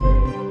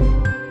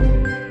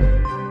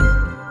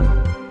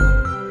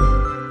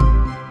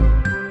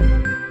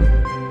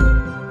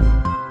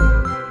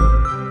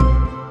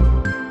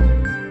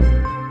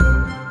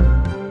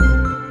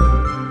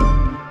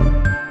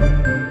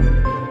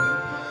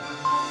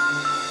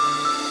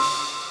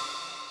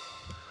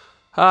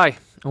Hi,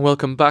 and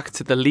welcome back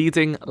to the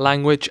Leading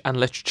Language and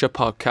Literature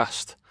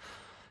podcast.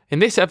 In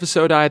this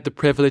episode, I had the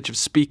privilege of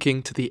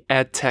speaking to the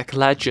Edtech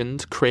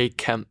legend, Craig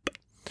Kemp.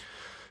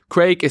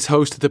 Craig is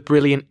host of the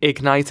brilliant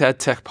Ignite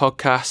Edtech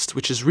podcast,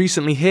 which has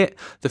recently hit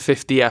the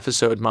 50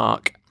 episode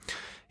mark.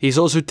 He's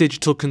also a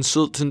digital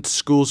consultant to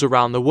schools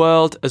around the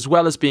world, as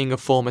well as being a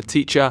former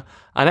teacher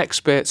and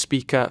expert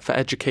speaker for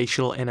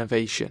educational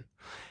innovation.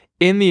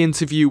 In the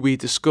interview, we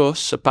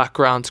discuss a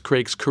background to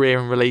Craig's career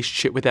and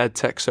relationship with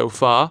Edtech so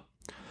far,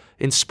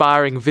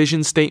 inspiring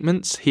vision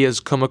statements he has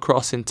come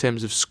across in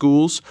terms of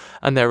schools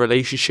and their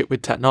relationship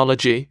with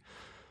technology,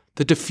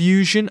 the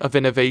diffusion of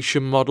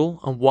innovation model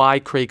and why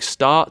Craig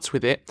starts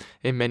with it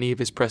in many of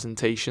his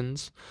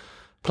presentations,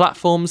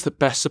 platforms that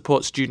best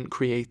support student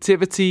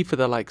creativity for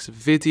the likes of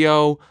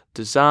video,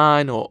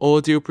 design or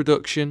audio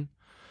production,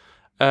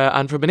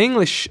 and from an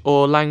English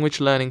or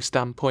language learning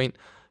standpoint,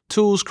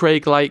 tools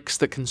Craig likes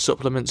that can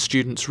supplement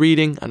students'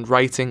 reading and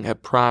writing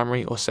at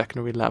primary or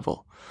secondary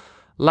level.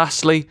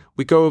 Lastly,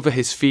 we go over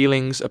his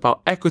feelings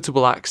about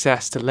equitable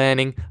access to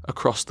learning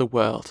across the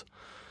world.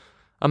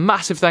 A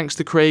massive thanks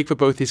to Craig for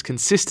both his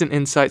consistent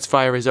insights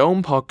via his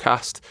own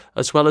podcast,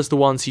 as well as the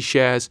ones he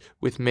shares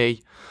with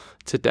me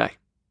today.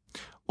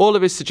 All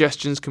of his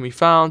suggestions can be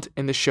found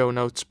in the show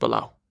notes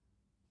below.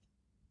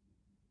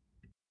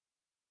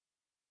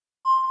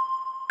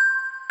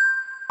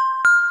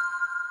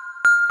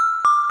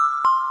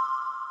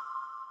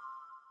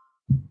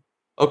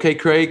 Okay,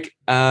 Craig,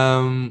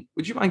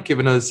 would you mind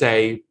giving us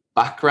a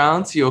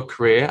background to your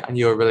career and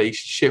your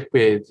relationship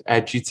with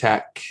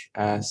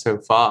Edtech so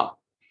far?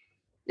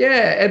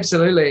 Yeah,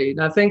 absolutely.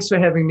 Now, thanks for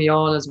having me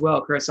on as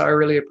well, Chris. I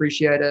really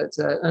appreciate it. It's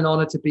an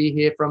honor to be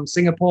here from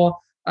Singapore.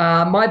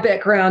 My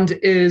background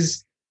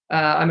is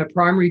I'm a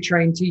primary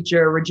trained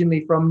teacher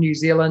originally from New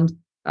Zealand.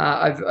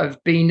 I've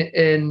been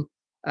in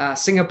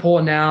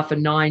Singapore now for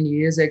 9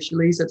 years,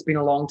 actually, so it's been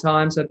a long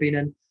time. So I've been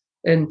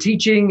in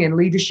teaching and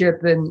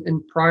leadership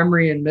in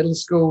primary and middle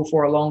school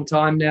for a long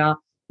time now.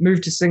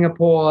 Moved to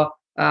Singapore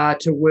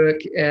to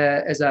work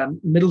as a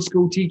middle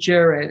school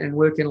teacher and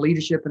work in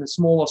leadership in a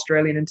small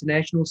Australian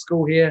international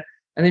school here,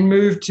 and then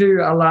moved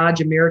to a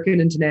large American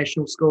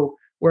international school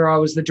where I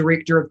was the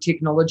director of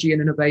technology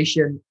and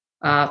innovation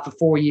for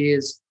 4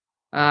 years.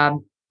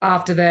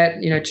 After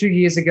that, 2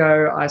 years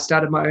ago, I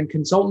started my own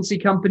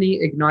consultancy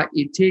company, Ignite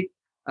Edtech,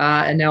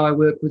 and now I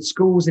work with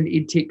schools and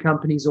edtech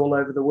companies all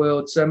over the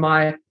world. So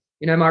my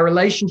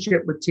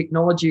relationship with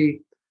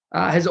technology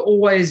has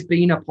always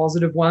been a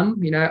positive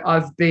one.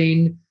 I've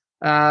been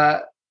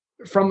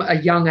from a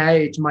young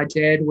age. My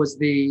dad was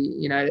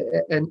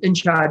in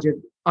charge of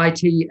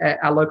IT at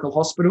our local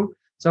hospital.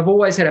 So I've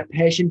always had a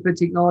passion for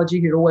technology.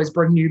 He'd always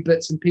bring new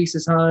bits and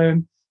pieces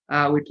home.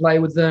 We'd play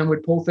with them.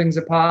 We'd pull things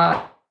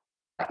apart.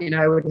 We'd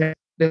have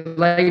the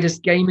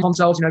latest game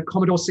consoles,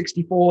 Commodore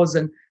 64s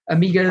and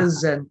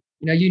Amigas and,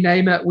 you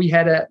name it. We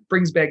had it.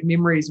 Brings back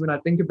memories when I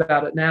think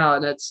about it now.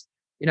 And it's,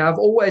 I've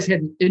always had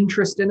an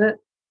interest in it.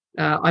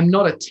 I'm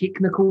not a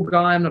technical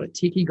guy. I'm not a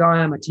techie guy.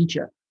 I'm a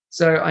teacher.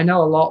 So I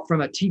know a lot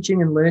from a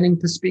teaching and learning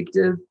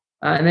perspective.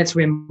 And that's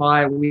where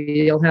my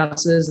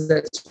wheelhouse is.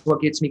 That's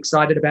what gets me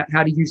excited about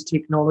how to use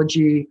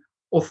technology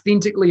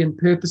authentically and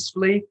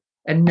purposefully.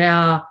 And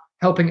now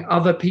helping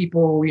other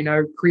people,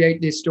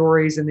 create their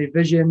stories and their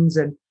visions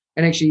and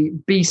actually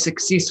be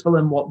successful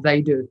in what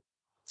they do.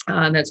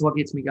 And that's what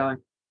gets me going.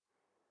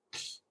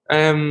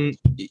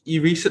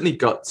 You recently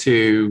got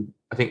to,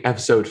 I think,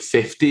 episode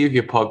 50 of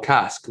your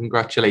podcast.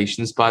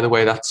 Congratulations, by the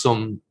way. That's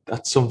some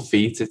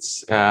feat.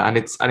 It's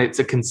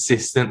a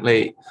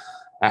consistently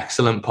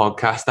excellent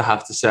podcast, I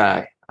have to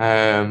say.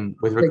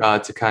 With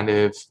regard to kind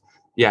of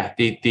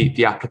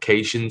the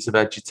applications of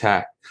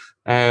Edtech.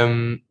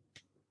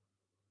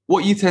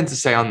 What you tend to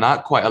say on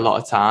that quite a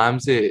lot of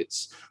times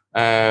is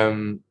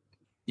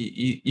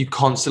you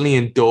constantly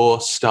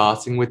endorse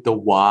starting with the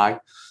why,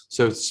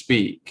 so to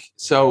speak.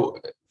 So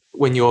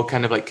when you're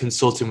kind of like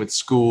consulting with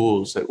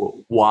schools, like,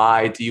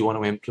 why do you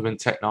want to implement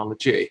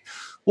technology?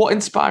 What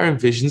inspiring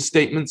vision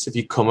statements have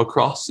you come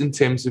across in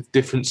terms of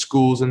different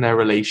schools and their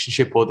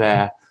relationship or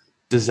their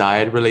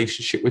desired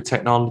relationship with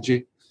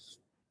technology?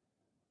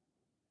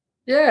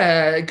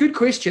 Yeah, good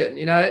question.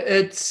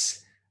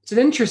 It's an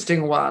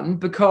interesting one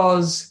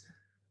because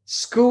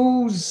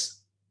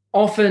schools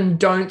often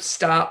don't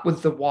start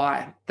with the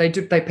why. They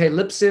pay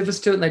lip service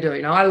to it and they do.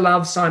 I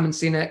love Simon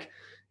Sinek.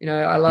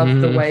 I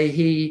love the way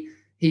he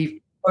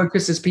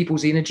focuses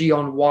people's energy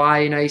on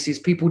why. He says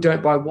people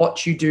don't buy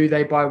what you do,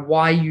 they buy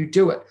why you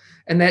do it.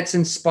 And that's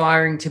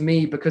inspiring to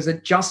me because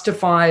it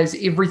justifies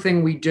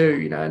everything we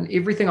do, and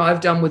everything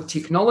I've done with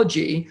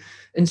technology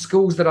in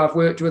schools that I've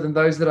worked with and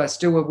those that I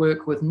still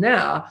work with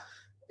now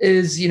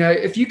is,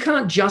 if you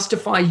can't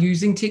justify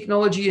using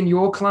technology in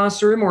your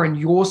classroom or in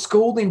your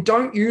school, then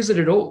don't use it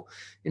at all.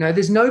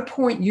 There's no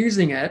point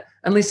using it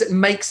unless it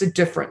makes a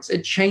difference.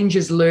 It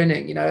changes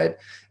learning.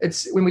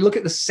 It's when we look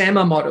at the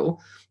SAMR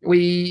model,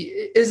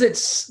 is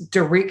it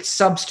direct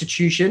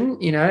substitution?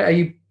 Are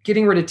you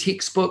getting rid of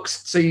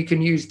textbooks so you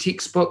can use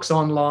textbooks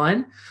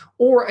online?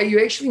 Or are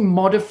you actually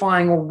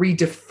modifying or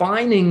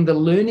redefining the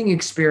learning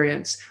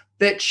experience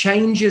that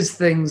changes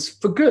things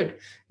for good?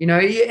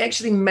 You're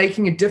actually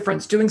making a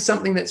difference, doing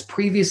something that's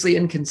previously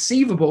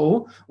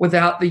inconceivable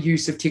without the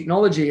use of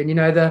technology. And,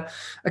 a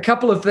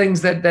couple of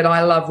things that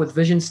I love with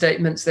vision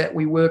statements that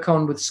we work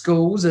on with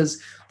schools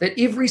is that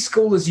every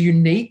school is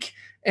unique.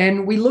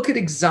 And we look at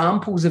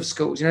examples of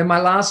schools. My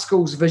last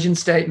school's vision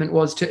statement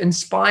was to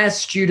inspire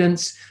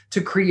students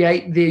to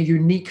create their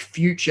unique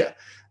future.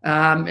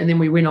 And then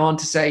we went on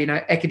to say,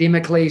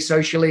 academically,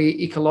 socially,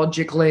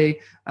 ecologically,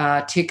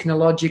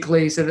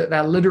 technologically, so that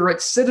they're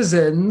literate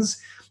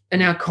citizens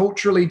in our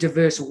culturally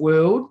diverse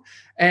world.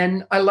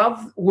 And I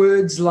love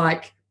words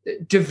like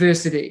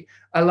diversity.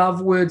 I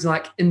love words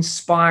like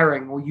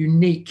inspiring or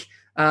unique,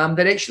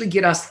 that actually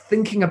get us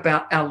thinking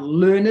about our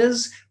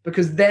learners,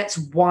 because that's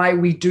why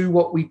we do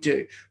what we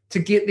do, to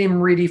get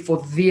them ready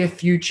for their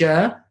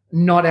future,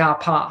 not our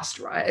past,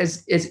 right?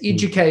 As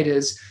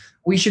educators,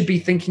 we should be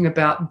thinking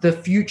about the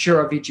future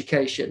of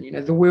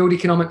education. The World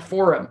Economic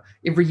Forum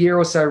every year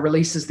or so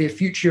releases their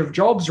Future of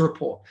Jobs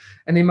report.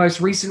 And their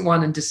most recent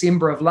one in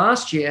December of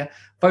last year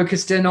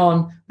focused in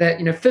on that,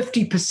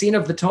 50%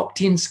 of the top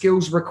 10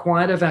 skills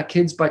required of our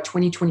kids by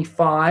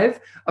 2025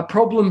 are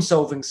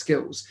problem-solving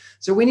skills.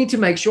 So we need to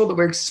make sure that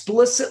we're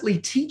explicitly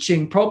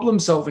teaching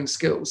problem-solving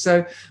skills.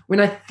 So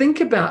when I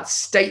think about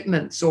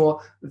statements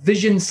or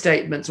vision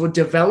statements or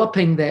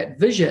developing that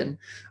vision,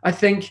 I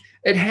think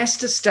it has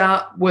to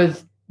start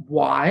with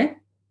why.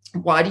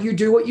 Why do you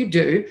do what you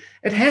do?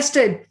 It has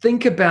to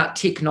think about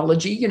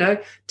technology.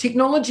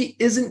 Technology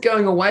isn't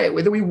going away,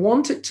 whether we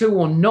want it to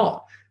or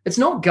not. It's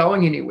not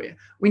going anywhere.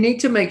 We need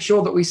to make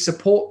sure that we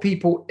support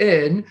people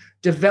in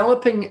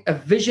developing a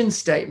vision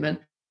statement,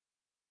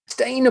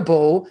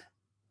 sustainable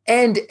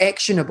and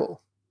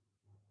actionable.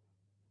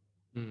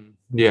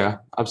 Yeah,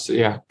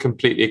 absolutely. Yeah,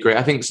 completely agree.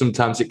 I think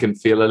sometimes it can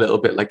feel a little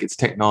bit like it's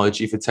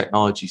technology for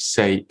technology's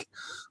sake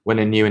when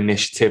a new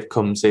initiative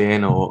comes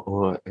in,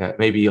 or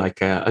maybe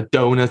like a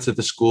donor to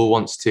the school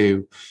wants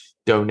to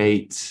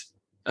donate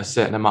a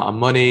certain amount of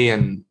money.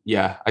 And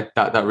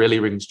that really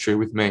rings true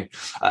with me.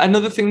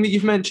 Another thing that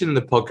you've mentioned in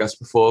the podcast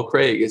before,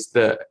 Craig, is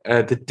the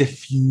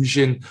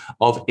diffusion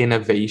of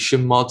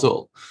innovation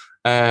model,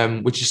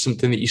 which is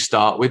something that you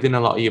start with in a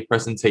lot of your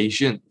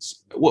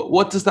presentations.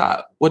 What does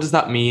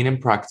that mean in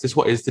practice?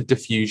 What is the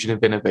diffusion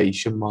of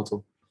innovation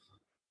model?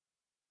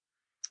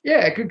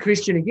 Yeah, good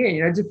question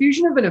again.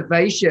 Diffusion of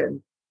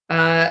innovation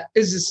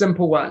is a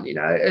simple one.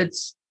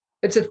 It's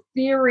a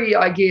theory,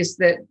 I guess,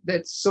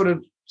 that sort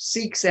of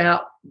seeks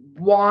out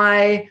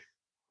why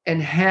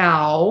and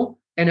how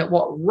and at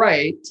what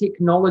rate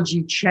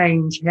technology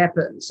change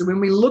happens. So when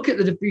we look at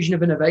the diffusion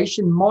of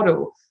innovation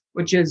model,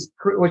 which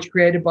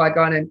created by a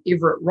guy named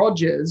Everett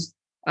Rogers,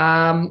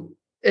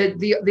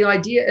 the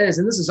idea is,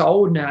 and this is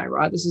old now,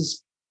 right? This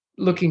is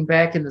looking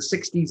back in the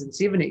 60s and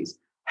 70s.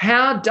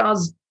 How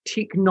does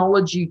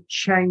technology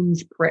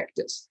change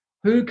practice?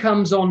 Who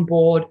comes on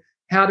board?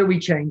 How do we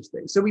change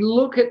things? So we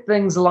look at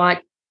things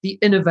like the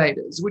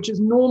innovators, which is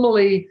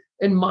normally,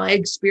 in my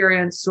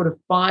experience, sort of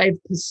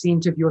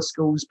 5% of your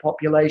school's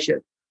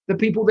population, the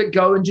people that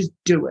go and just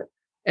do it.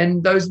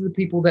 And those are the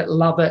people that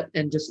love it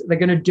and just, they're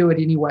going to do it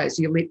anyway.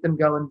 So you let them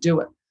go and do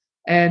it.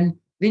 And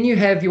then you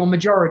have your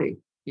majority.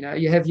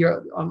 You have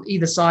your, on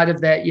either side of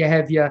that, you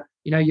have your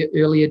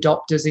early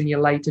adopters and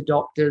your late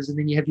adopters. And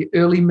then you have your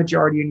early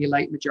majority and your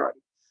late majority.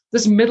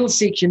 This middle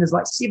section is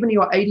like 70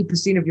 or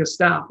 80% of your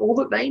staff. All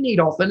that they need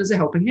often is a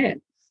helping hand.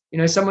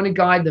 Someone to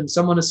guide them,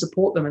 someone to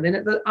support them. And then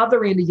at the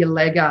other end are your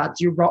laggards,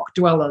 your rock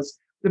dwellers,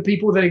 the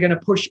people that are going to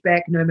push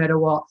back no matter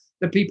what,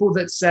 the people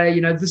that say,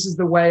 this is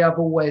the way I've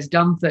always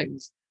done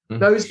things.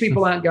 Those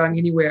people aren't going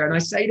anywhere. And I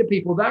say to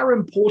people, they're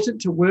important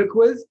to work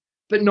with,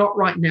 but not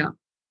right now.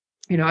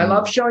 I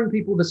love showing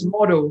people this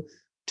model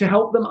to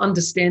help them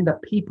understand the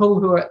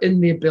people who are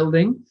in their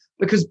building,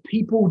 because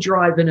people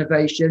drive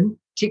innovation.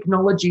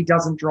 Technology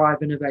doesn't drive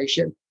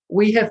innovation.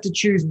 We have to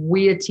choose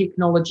where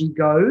technology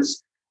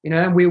goes,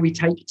 where we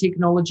take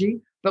technology,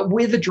 but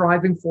we're the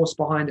driving force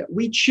behind it.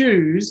 We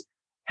choose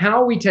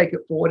how we take it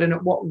forward and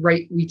at what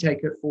rate we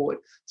take it forward.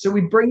 So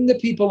we bring the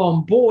people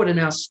on board in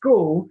our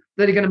school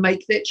that are going to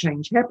make that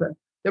change happen,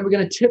 that we're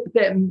going to tip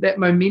that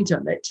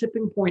momentum, that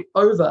tipping point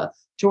over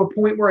to a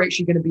point where we're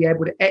actually going to be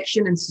able to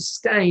action and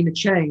sustain a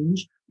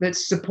change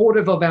that's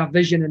supportive of our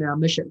vision and our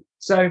mission.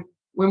 So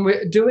when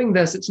we're doing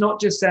this, it's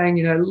not just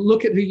saying,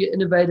 look at who your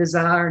innovators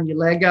are and your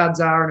laggards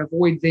are and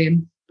avoid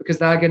them because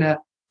they're going to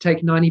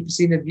take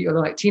 90% of you,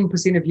 like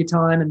 10% of your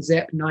time and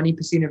zap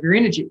 90% of your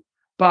energy.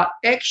 But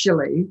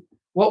actually,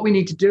 what we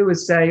need to do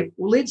is say,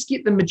 well, let's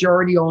get the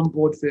majority on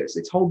board first.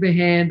 Let's hold their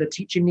hand, the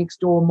teacher next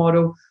door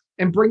model,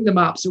 and bring them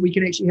up so we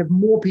can actually have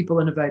more people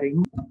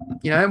innovating.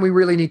 And we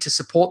really need to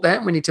support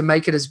that. We need to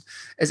make it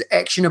as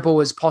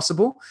actionable as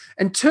possible.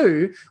 And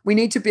two, we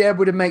need to be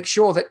able to make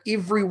sure that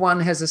everyone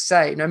has a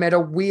say, no matter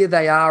where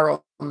they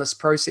are on this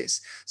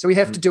process. So we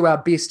have to do our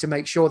best to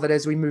make sure that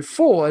as we move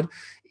forward,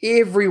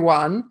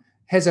 everyone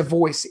has a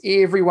voice.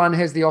 Everyone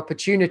has the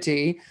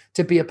opportunity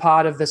to be a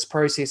part of this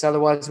process.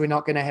 Otherwise, we're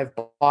not going to have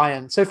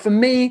buy-in. So for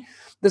me,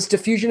 this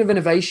diffusion of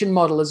innovation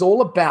model is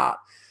all about,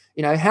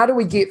 how do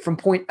we get from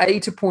point A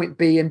to point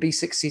B and be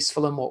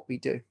successful in what we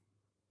do?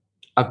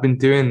 I've been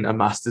doing a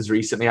master's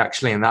recently,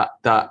 actually, and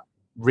that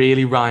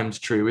really rhymes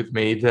true with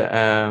me,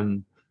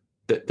 that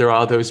there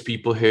are those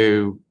people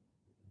who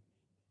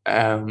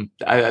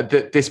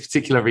this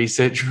particular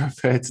research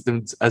referred to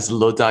them as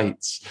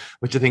Luddites,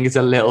 which I think is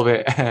a little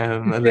bit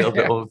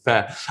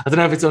unfair. I don't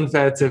know if it's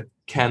unfair to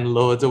Ken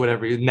Ludd or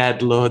whatever,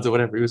 Ned Ludd or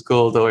whatever he was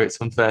called, or it's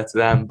unfair to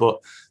them. But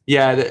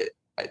yeah,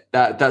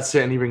 that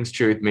certainly rings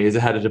true with me. As a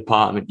head of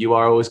department, you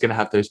are always going to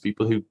have those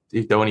people who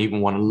don't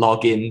even want to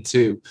log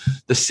into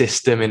the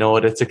system in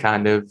order to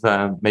kind of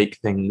make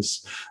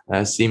things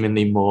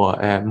seemingly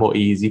more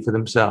easy for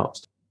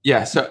themselves.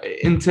 Yeah. So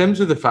in terms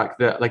of the fact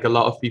that like a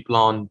lot of people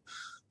on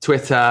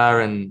Twitter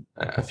and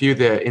a few of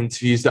the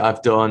interviews that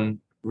I've done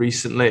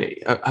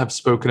recently have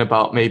spoken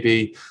about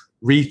maybe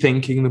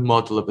rethinking the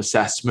model of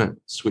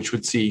assessments, which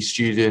would see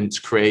students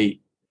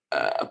create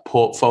a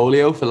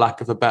portfolio, for lack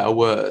of a better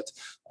word,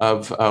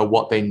 of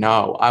what they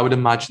know. I would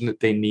imagine that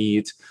they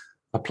need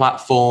a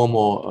platform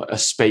or a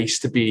space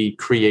to be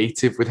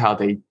creative with how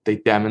they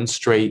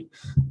demonstrate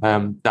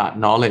that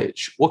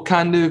knowledge. What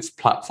kind of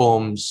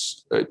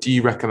platforms do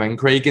you recommend,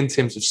 Craig, in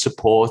terms of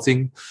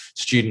supporting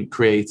student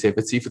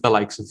creativity for the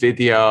likes of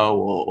video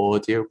or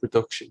audio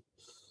production?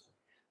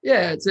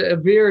 Yeah, it's a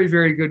very,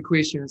 very good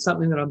question. It's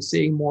something that I'm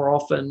seeing more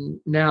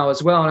often now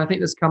as well. And I think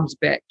this comes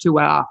back to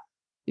our,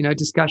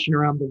 discussion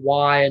around the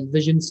why and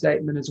vision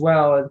statement as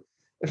well. And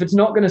if it's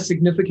not going to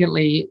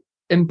significantly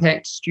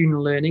impact student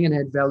learning and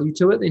add value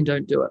to it, then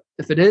don't do it.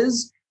 If it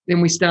is,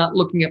 then we start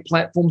looking at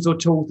platforms or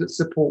tools that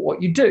support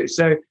what you do.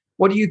 So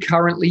what do you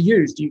currently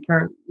use? Do you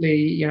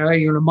currently, are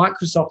you in a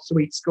Microsoft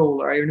Suite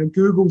school, or are you in a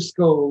Google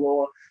school,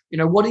 or,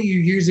 what are you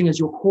using as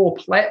your core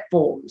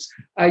platforms?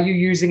 Are you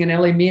using an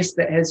LMS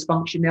that has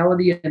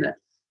functionality in it?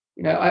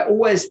 I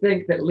always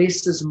think that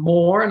less is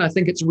more, and I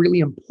think it's really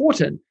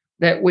important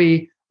that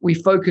we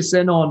focus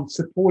in on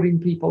supporting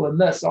people in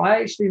this. So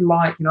I actually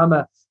like,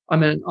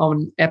 I'm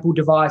on Apple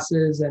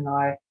devices, and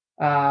I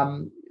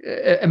am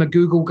a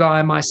Google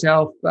guy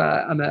myself.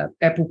 I'm an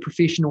Apple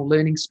professional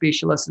learning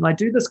specialist, and I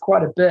do this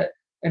quite a bit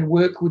and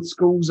work with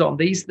schools on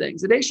these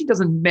things. It actually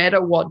doesn't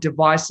matter what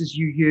devices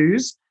you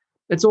use.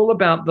 It's all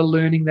about the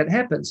learning that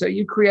happens. So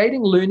you're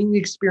creating learning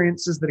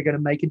experiences that are going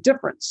to make a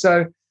difference.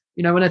 So,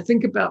 when I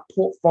think about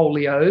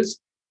portfolios,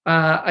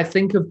 I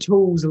think of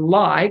tools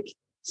like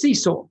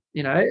Seesaw.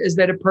 Is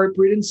that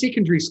appropriate in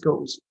secondary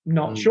schools?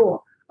 Not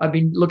sure. I've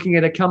been looking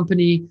at a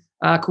company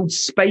called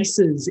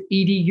Spaces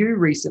EDU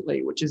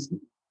recently, which is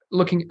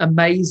looking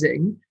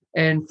amazing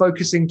and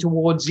focusing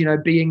towards,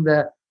 being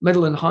the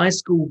middle and high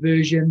school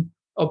version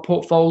of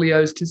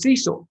portfolios to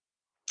Seesaw.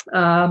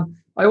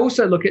 I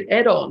also look at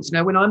add-ons.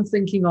 Now, when I'm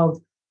thinking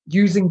of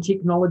using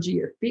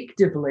technology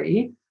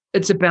effectively,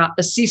 it's about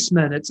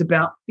assessment, it's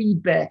about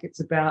feedback,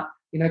 it's about,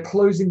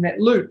 closing that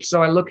loop.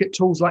 So I look at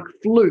tools like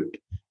Floop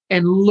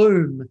and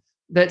Loom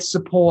that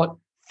support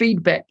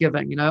feedback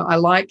giving. I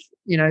like,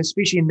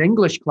 especially in the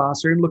English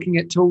classroom, looking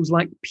at tools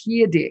like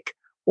Peer Deck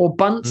or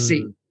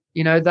Buncee.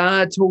 There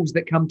are tools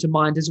that come to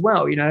mind as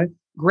well.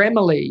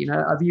 Grammarly,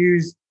 I've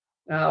used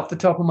off the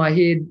top of my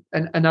head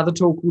another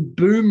tool called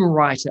Boom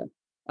Writer,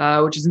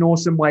 which is an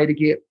awesome way to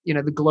get,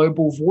 the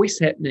global voice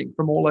happening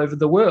from all over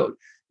the world.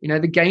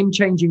 The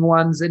game-changing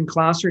ones in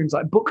classrooms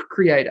like Book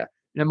Creator.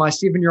 My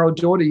 7-year-old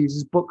daughter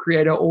uses Book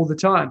Creator all the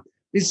time.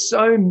 There's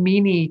so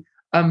many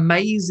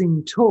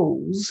amazing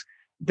tools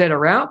that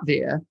are out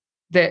there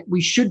that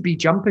we should be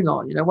jumping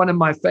on. One of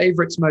my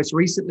favorites most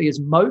recently is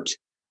Moat,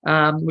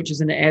 which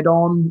is an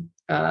add-on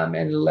and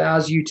it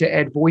allows you to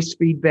add voice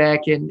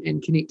feedback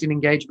and connect and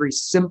engage very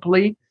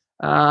simply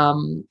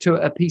to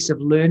a piece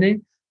of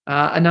learning.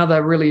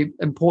 Another really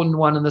important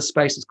one in this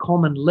space is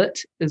Common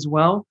Lit as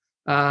well,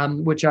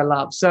 which I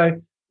love.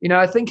 So,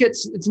 I think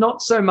it's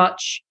not so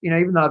much,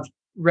 even though I've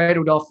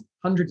rattled off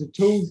hundreds of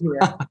tools here,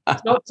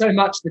 it's not so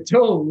much the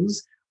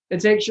tools,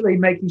 it's actually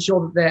making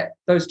sure that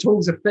those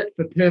tools are fit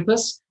for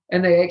purpose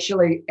and they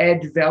actually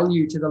add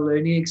value to the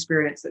learning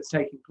experience that's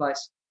taking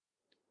place.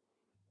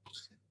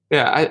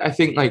 Yeah, I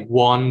think like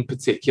one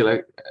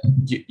particular,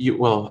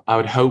 well, I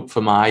would hope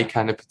for my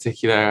kind of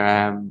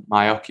particular,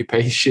 my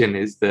occupation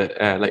is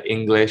that like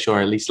English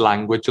or at least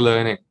language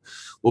learning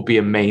will be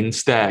a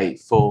mainstay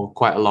for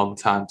quite a long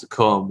time to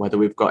come, whether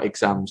we've got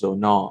exams or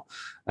not.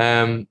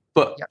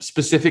 But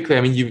specifically,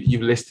 I mean,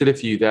 you've listed a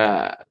few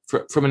there.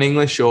 From an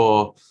English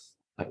or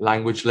like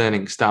language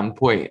learning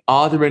standpoint,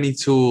 are there any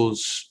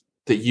tools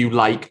that you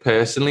like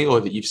personally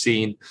or that you've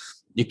seen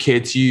your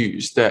kids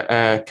use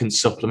that can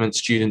supplement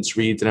students'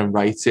 reading and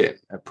writing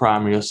at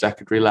primary or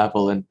secondary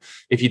level? And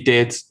if you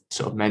did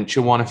sort of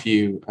mention one a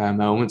few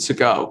moments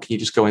ago, can you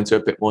just go into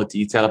a bit more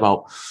detail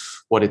about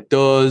what it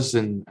does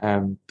and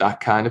that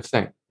kind of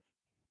thing?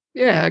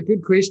 Yeah,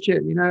 good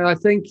question. I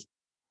think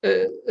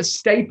a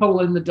staple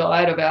in the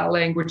diet of our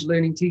language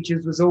learning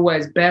teachers was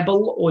always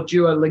Babbel or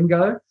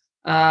Duolingo.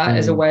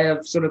 as a way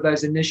of sort of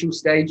those initial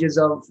stages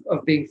of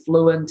being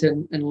fluent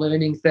and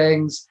learning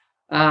things,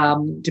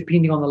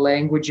 depending on the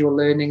language you're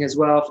learning as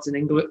well. If it's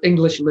an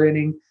English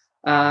learning,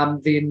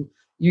 then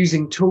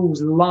using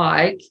tools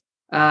like,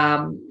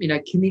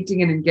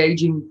 connecting and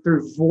engaging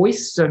through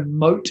voice. So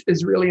mote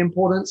is really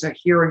important. So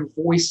hearing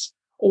voice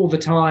all the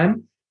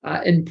time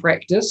in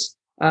practice.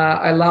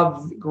 I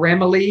love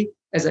Grammarly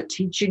as a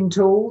teaching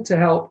tool to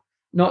help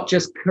not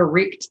just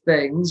correct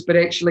things, but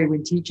actually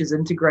when teachers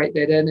integrate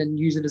that in and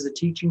use it as a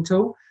teaching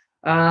tool.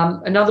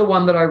 Another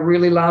one that I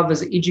really love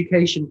is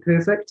Education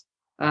Perfect.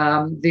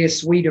 Their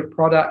suite of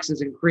products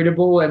is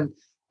incredible, and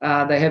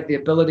they have the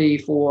ability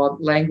for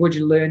language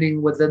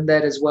learning within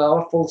that as well,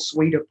 a full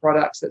suite of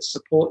products that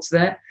supports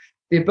that.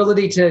 The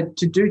ability to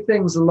do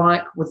things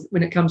like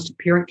when it comes to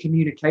parent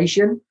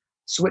communication,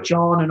 switch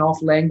on and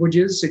off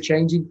languages, so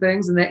changing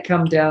things, and that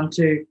come down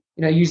to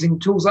using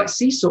tools like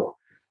Seesaw.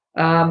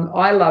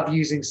 I love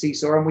using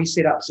Seesaw, and we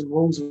set up some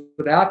rules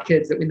with our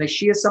kids that when they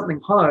share something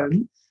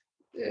home,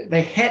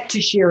 they had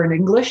to share in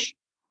English,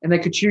 and they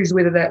could choose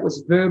whether that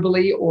was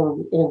verbally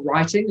or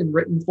writing in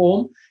written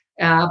form,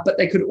 but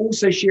they could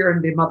also share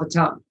in their mother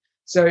tongue.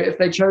 So if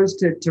they chose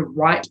to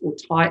write or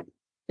type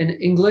in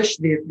English,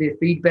 their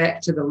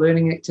feedback to the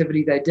learning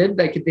activity they did,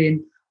 they could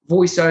then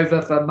voice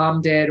over for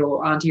mum, dad,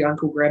 or auntie,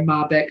 uncle,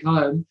 grandma back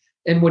home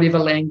in whatever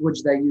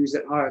language they use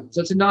at home.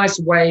 So it's a nice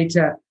way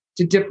to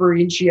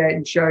differentiate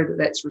and show that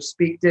that's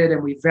respected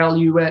and we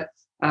value it.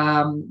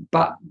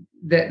 But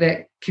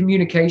that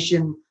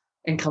communication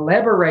and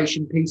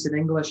collaboration piece in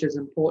English is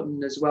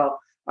important as well.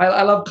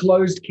 I love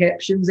closed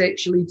captions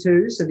actually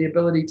too. So the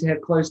ability to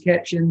have closed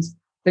captions,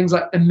 things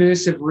like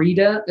immersive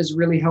reader is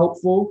really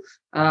helpful.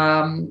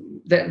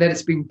 That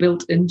it's been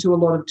built into a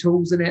lot of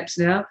tools and apps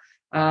now.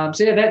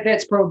 So yeah,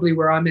 that's probably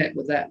where I'm at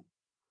with that.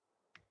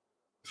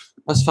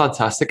 That's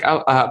fantastic.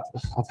 I've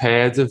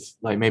heard of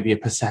like maybe a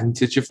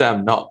percentage of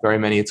them, not very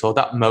many at all.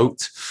 That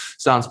moat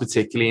sounds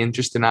particularly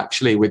interesting,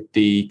 actually, with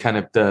the kind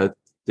of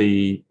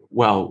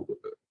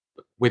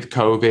with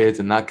COVID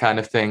and that kind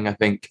of thing. I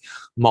think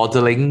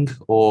modeling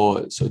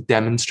or sort of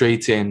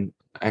demonstrating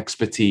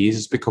expertise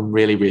has become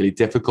really, really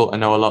difficult. I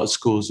know a lot of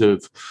schools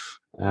have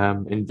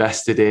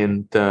invested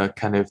in the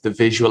kind of the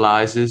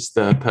visualizers,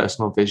 the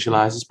personal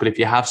visualizers, but if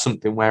you have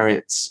something where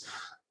it's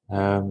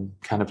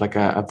kind of like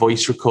a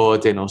voice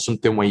recording or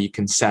something where you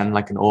can send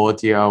like an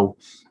audio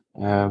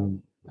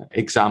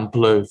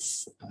example of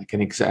like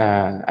an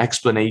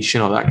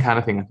explanation or that kind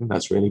of thing, I think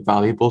that's really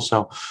valuable.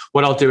 So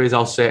what I'll do is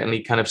I'll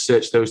certainly kind of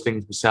search those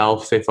things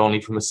myself, if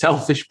only from a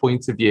selfish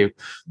point of view,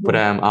 but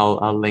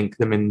I'll link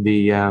them in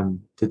the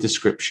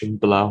description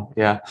below.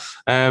 Yeah.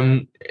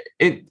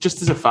 It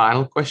just as a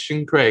final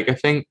question, Craig, I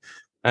think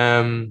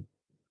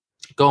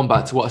going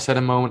back to what I said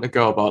a moment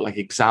ago about like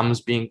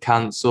exams being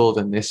cancelled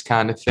and this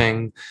kind of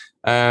thing,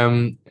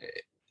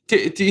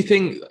 do you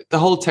think the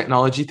whole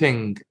technology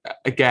thing,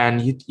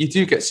 again, you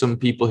do get some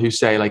people who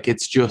say like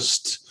it's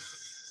just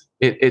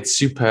it's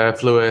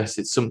superfluous,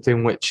 it's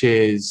something which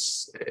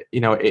is,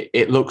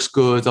 it looks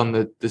good on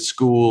the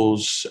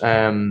school's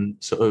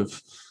sort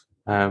of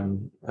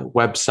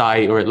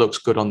website, or it looks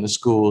good on the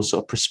school's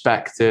sort of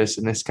prospectus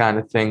and this kind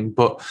of thing,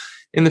 but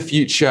in the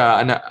future,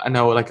 I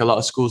know like a lot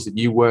of schools that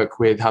you work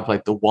with have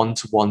like the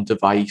one-to-one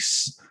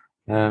device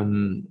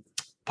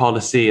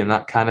policy and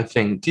that kind of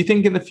thing. Do you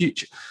think in the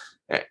future,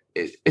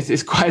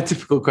 it's quite a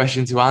difficult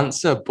question to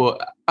answer, but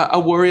I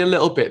worry a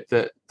little bit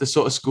that the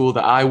sort of school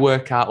that I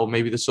work at, or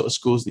maybe the sort of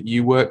schools that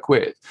you work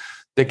with,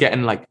 they're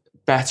getting like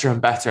better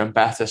and better and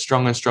better,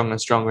 stronger and stronger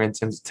and stronger in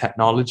terms of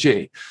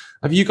technology.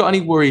 Have you got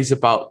any worries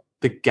about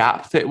the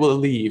gap that will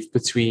leave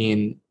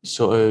between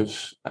sort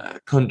of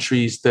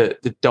countries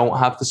that don't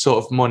have the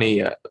sort of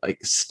money at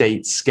like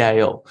state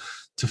scale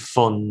to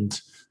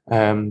fund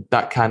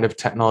that kind of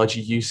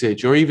technology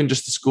usage, or even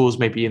just the schools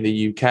maybe in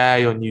the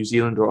UK or New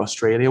Zealand or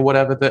Australia,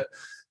 whatever, that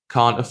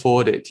can't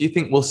afford it? Do you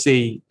think we'll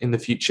see in the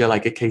future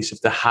like a case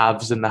of the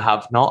haves and the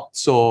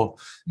have-nots, or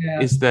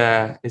is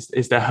there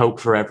hope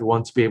for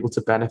everyone to be able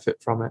to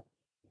benefit from it?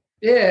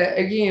 Yeah,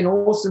 again,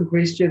 awesome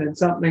question, and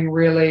something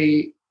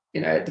really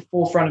at the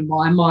forefront of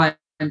my mind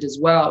as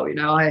well.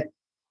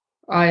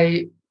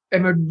 I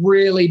am a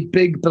really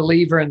big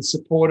believer and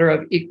supporter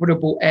of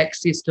equitable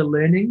access to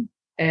learning.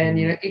 And,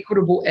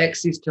 equitable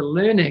access to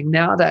learning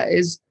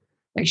nowadays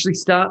actually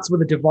starts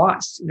with a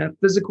device,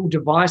 physical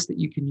device that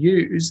you can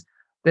use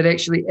that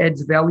actually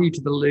adds value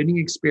to the learning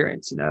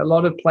experience. A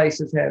lot of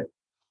places have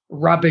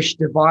rubbish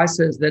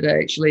devices that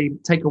actually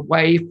take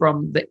away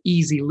from the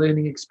easy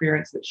learning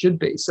experience that should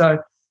be. So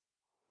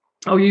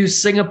I'll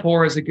use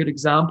Singapore as a good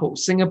example.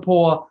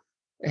 Singapore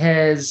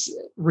has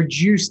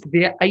reduced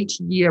their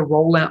 8-year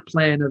rollout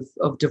plan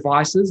of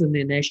devices in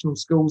their national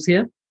schools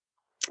here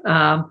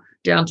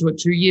down to a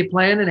 2-year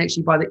plan. And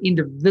actually by the end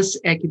of this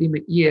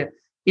academic year,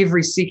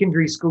 every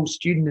secondary school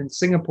student in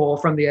Singapore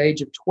from the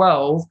age of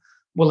 12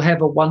 will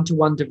have a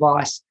one-to-one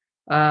device,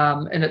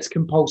 and it's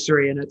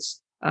compulsory, and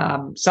it's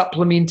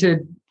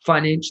supplemented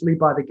financially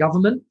by the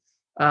government.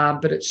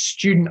 but it's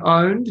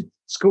student-owned.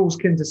 Schools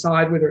can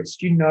decide whether it's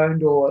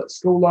student-owned or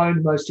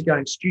school-owned. Most are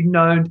going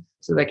student-owned,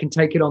 so they can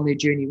take it on their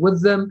journey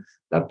with them.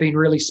 They've been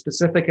really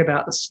specific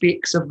about the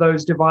specs of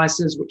those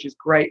devices, which is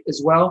great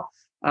as well,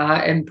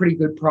 and pretty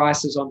good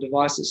prices on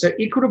devices. So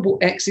equitable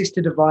access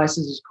to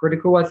devices is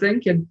critical, I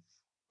think. And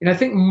I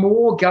think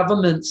more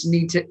governments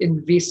need to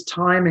invest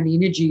time and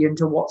energy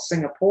into what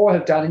Singapore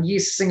have done. And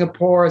yes,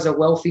 Singapore is a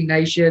wealthy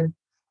nation,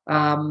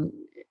 and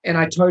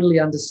I totally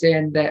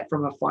understand that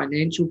from a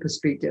financial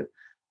perspective.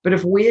 But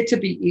if we're to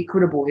be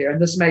equitable here,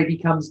 and this maybe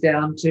comes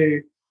down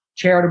to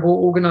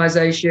charitable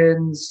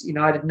organizations,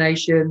 United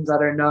Nations, I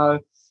don't know,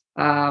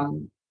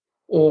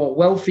 or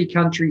wealthy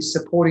countries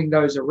supporting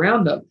those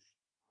around them,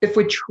 if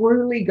we're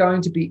truly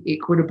going to be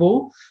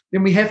equitable,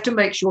 then we have to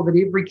make sure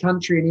that every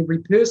country and every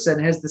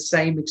person has the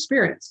same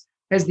experience,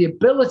 has the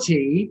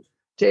ability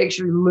to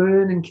actually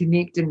learn and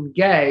connect and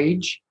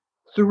engage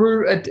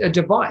through a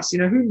device.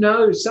 Who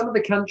knows? Some of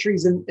the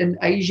countries in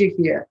Asia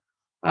here,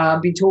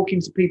 been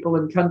talking to people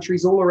in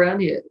countries all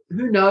around here.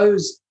 Who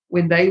knows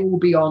when they will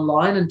be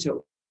online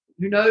until?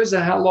 Who knows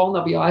how long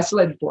they'll be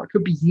isolated for? It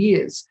could be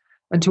years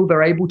until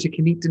they're able to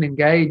connect and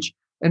engage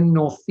in an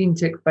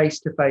authentic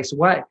face-to-face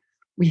way.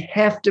 We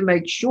have to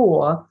make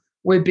sure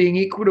we're being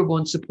equitable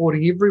and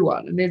supporting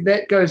everyone. And then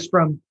that goes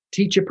from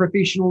teacher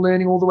professional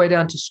learning all the way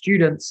down to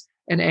students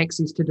and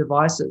access to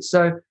devices.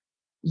 So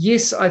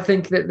yes, I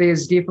think that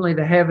there's definitely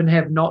the have and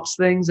have nots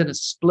things and a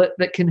split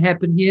that can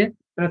happen here.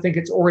 And I think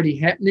it's already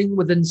happening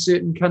within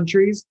certain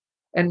countries.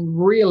 And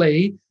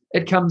really,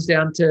 it comes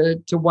down to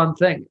one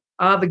thing.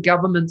 Are the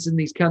governments in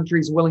these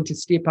countries willing to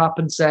step up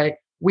and say,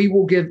 we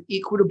will give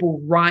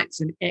equitable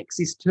rights and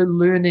access to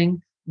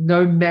learning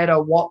no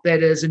matter what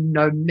that is and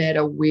no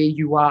matter where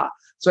you are?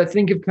 So I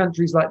think of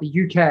countries like the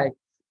UK,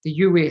 the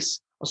US,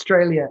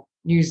 Australia,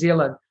 New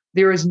Zealand.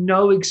 There is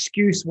no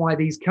excuse why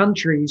these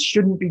countries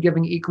shouldn't be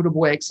giving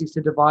equitable access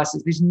to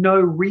devices. There's no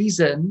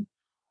reason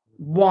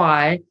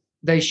why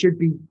they should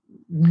be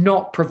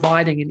not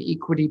providing an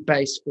equity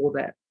base for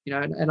that,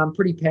 and I'm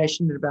pretty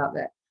passionate about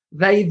that.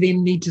 They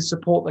then need to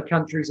support the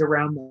countries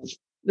around them.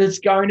 It's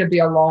going to be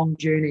a long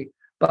journey,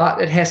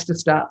 but it has to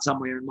start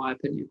somewhere, in my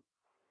opinion.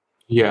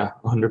 Yeah,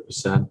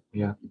 100%.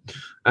 Yeah.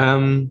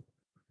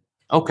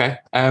 Okay.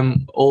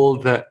 All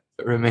that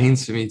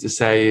remains for me to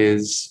say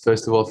is,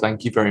 first of all,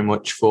 thank you very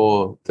much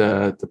for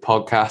the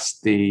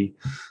podcast.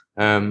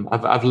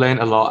 I've learned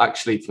a lot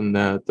actually from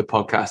the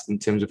podcast in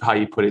terms of how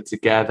you put it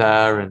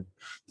together and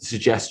the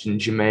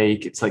suggestions you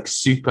make. It's like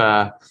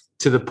super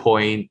to the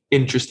point,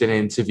 interesting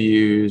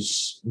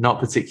interviews, not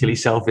particularly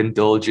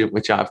self-indulgent,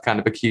 which I've kind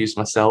of accused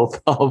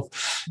myself of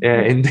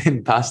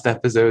in past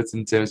episodes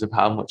in terms of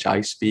how much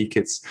I speak.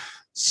 It's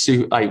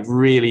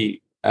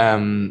really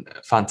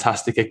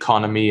fantastic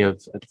economy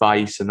of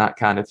advice and that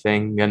kind of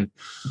thing. And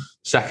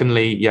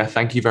secondly,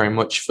 thank you very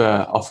much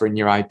for offering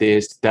your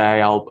ideas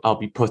today. I'll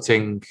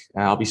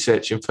be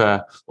searching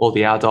for all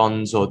the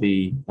add-ons or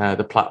the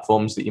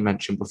platforms that you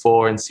mentioned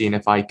before and seeing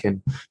if I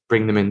can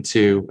bring them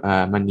into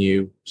my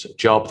new sort of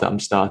job that I'm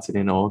starting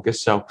in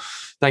August. So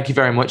thank you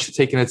very much for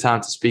taking the time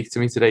to speak to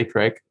me today,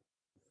 Craig.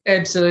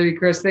 Absolutely,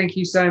 Chris. Thank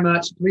you so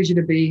much. Pleasure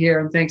to be here,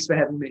 and thanks for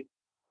having me.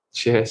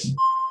 Cheers.